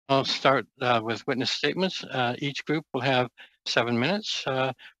I'll start with witness statements. Each group will have 7 minutes.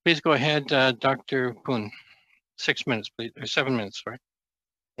 Please go ahead, Dr. Poon. 6 minutes, please, or 7 minutes, sorry.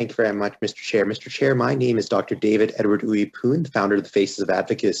 Thank you very much, Mr. Chair. Mr. Chair, my name is Dr. David Edward Uwe Poon, founder of the Faces of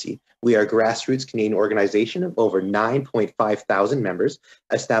Advocacy. We are a grassroots Canadian organization of over 9.5 thousand members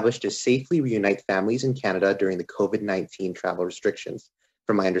established to safely reunite families in Canada during the COVID-19 travel restrictions.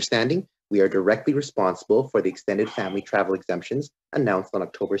 From my understanding, we are directly responsible for the extended family travel exemptions announced on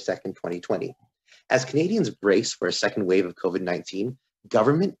October 2nd, 2020. As Canadians brace for a second wave of COVID-19,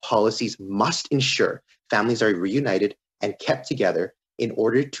 government policies must ensure families are reunited and kept together in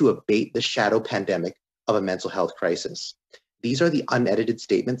order to abate the shadow pandemic of a mental health crisis. These are the unedited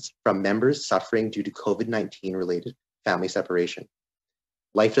statements from members suffering due to COVID-19 related family separation.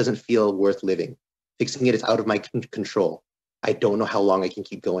 Life doesn't feel worth living. Fixing it is out of my control. I don't know how long I can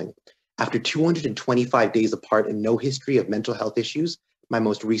keep going. After 225 days apart and no history of mental health issues, my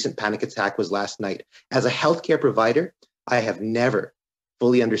most recent panic attack was last night. As a healthcare provider, I have never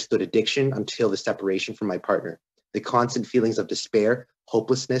fully understood addiction until the separation from my partner. The constant feelings of despair,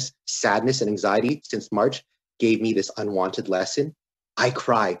 hopelessness, sadness, and anxiety since March gave me this unwanted lesson. I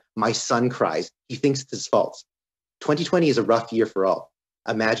cry. My son cries. He thinks it's his fault. 2020 is a rough year for all.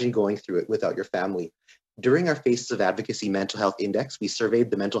 Imagine going through it without your family. During our Faces of Advocacy Mental Health Index, we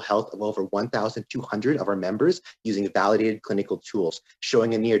surveyed the mental health of over 1,200 of our members using validated clinical tools,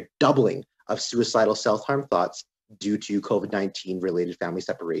 showing a near doubling of suicidal self-harm thoughts due to COVID-19 related family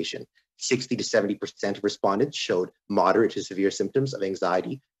separation. 60 to 70% of respondents showed moderate to severe symptoms of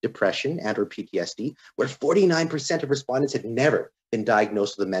anxiety, depression, and or PTSD, where 49% of respondents had never been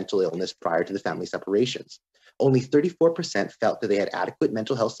diagnosed with a mental illness prior to the family separations. Only 34% felt that they had adequate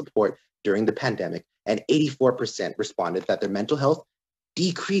mental health support during the pandemic, and 84% responded that their mental health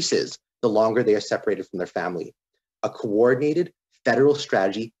decreases the longer they are separated from their family. A coordinated federal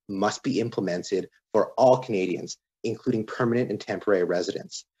strategy must be implemented for all Canadians, including permanent and temporary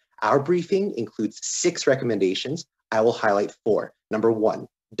residents. Our briefing includes 6 recommendations. I will highlight 4. Number 1,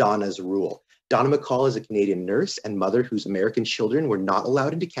 Donna's Rule. Donna McCall is a Canadian nurse and mother whose American children were not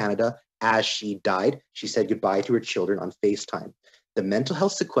allowed into Canada. As she died, she said goodbye to her children on FaceTime. The mental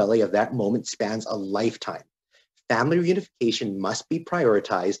health sequelae of that moment spans a lifetime. Family reunification must be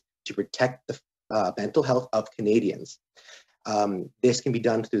prioritized to protect the mental health of Canadians. This can be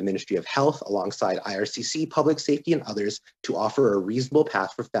done through the Ministry of Health alongside IRCC, Public Safety, and others to offer a reasonable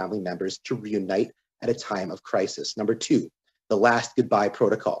path for family members to reunite at a time of crisis. Number 2, the last goodbye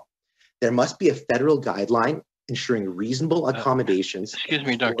protocol. There must be a federal guideline ensuring reasonable accommodations. Excuse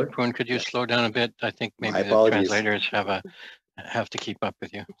me, Dr. Poon, could you slow down a bit? I think maybe the translators have to keep up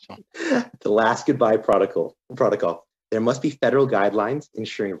with you. So. The last goodbye protocol. There must be federal guidelines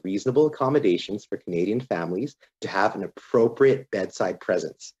ensuring reasonable accommodations for Canadian families to have an appropriate bedside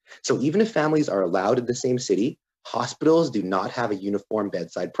presence. So even if families are allowed in the same city, hospitals do not have a uniform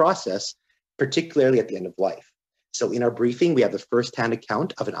bedside process, particularly at the end of life. So in our briefing, we have the first-hand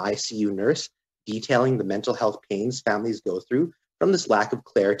account of an ICU nurse detailing the mental health pains families go through from this lack of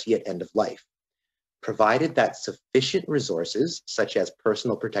clarity at end of life. Provided that sufficient resources, such as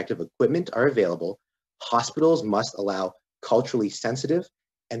personal protective equipment, are available, hospitals must allow culturally sensitive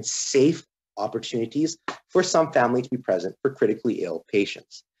and safe opportunities for some family to be present for critically ill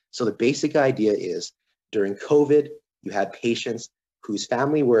patients. So the basic idea is during COVID, you had patients whose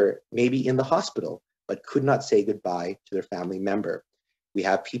family were maybe in the hospital, but could not say goodbye to their family member. We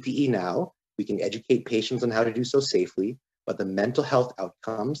have PPE now. We can educate patients on how to do so safely, but the mental health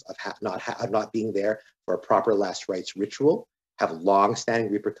outcomes of not being there for a proper last rites ritual have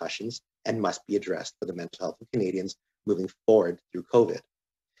long-standing repercussions and must be addressed for the mental health of Canadians moving forward through COVID.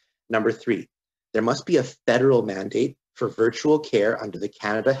 Number 3, there must be a federal mandate for virtual care under the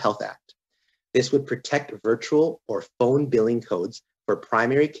Canada Health Act. This would protect virtual or phone billing codes for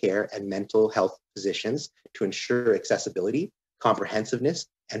primary care and mental health physicians to ensure accessibility, comprehensiveness,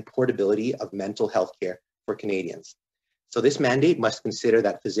 and portability of mental health care for Canadians. So this mandate must consider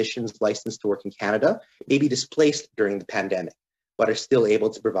that physicians licensed to work in Canada may be displaced during the pandemic, but are still able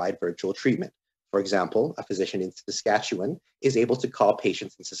to provide virtual treatment. For example, a physician in Saskatchewan is able to call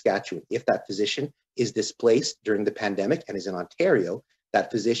patients in Saskatchewan. If that physician is displaced during the pandemic and is in Ontario,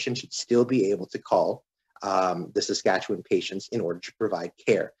 that physician should still be able to call the Saskatchewan patients in order to provide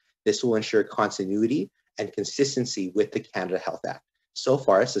care. This will ensure continuity and consistency with the Canada Health Act. So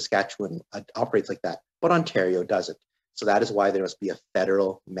far, Saskatchewan operates like that, but Ontario doesn't. So that is why there must be a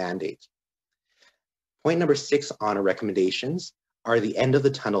federal mandate. Point number 6 on our recommendations are the end of the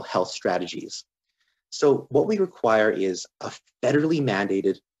tunnel health strategies. So what we require is a federally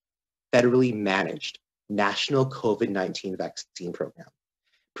mandated, federally managed national COVID-19 vaccine program.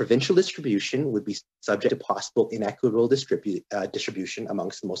 Provincial distribution would be subject to possible inequitable distribution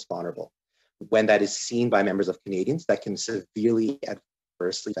amongst the most vulnerable, when that is seen by members of Canadians that can severely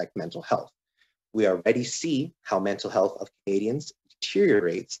adversely affect mental health. We already see how mental health of Canadians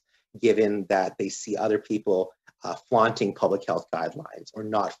deteriorates given that they see other people flaunting public health guidelines or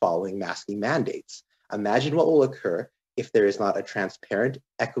not following masking mandates. Imagine what will occur if there is not a transparent,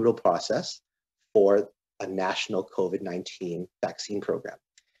 equitable process for a national COVID-19 vaccine program.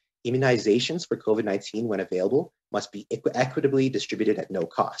 Immunizations for COVID-19, when available, must be equitably distributed at no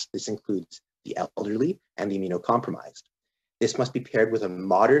cost. This includes the elderly and the immunocompromised. This must be paired with a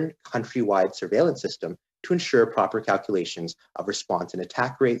modern countrywide surveillance system to ensure proper calculations of response and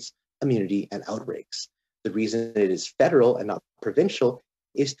attack rates, immunity, and outbreaks. The reason it is federal and not provincial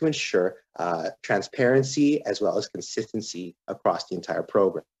is to ensure transparency as well as consistency across the entire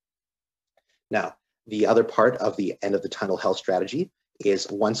program. Now, the other part of the end of the tunnel health strategy is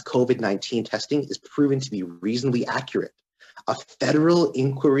once COVID-19 testing is proven to be reasonably accurate, a federal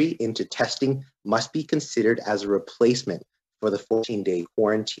inquiry into testing must be considered as a replacement for the 14-day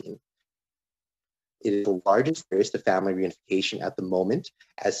quarantine. It is the largest barrier to family reunification at the moment,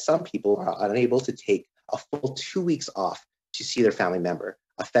 as some people are unable to take a full 2 weeks off to see their family member.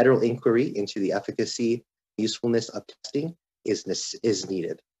 A federal inquiry into the efficacy, usefulness of testing is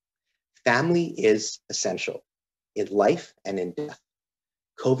needed. Family is essential in life and in death.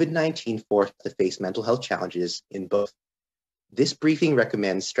 COVID-19 forced us to face mental health challenges in both. This briefing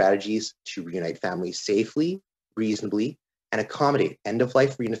recommends strategies to reunite families safely, reasonably, and accommodate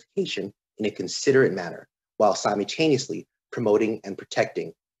end-of-life reunification in a considerate manner, while simultaneously promoting and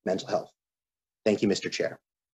protecting mental health. Thank you, Mr. Chair.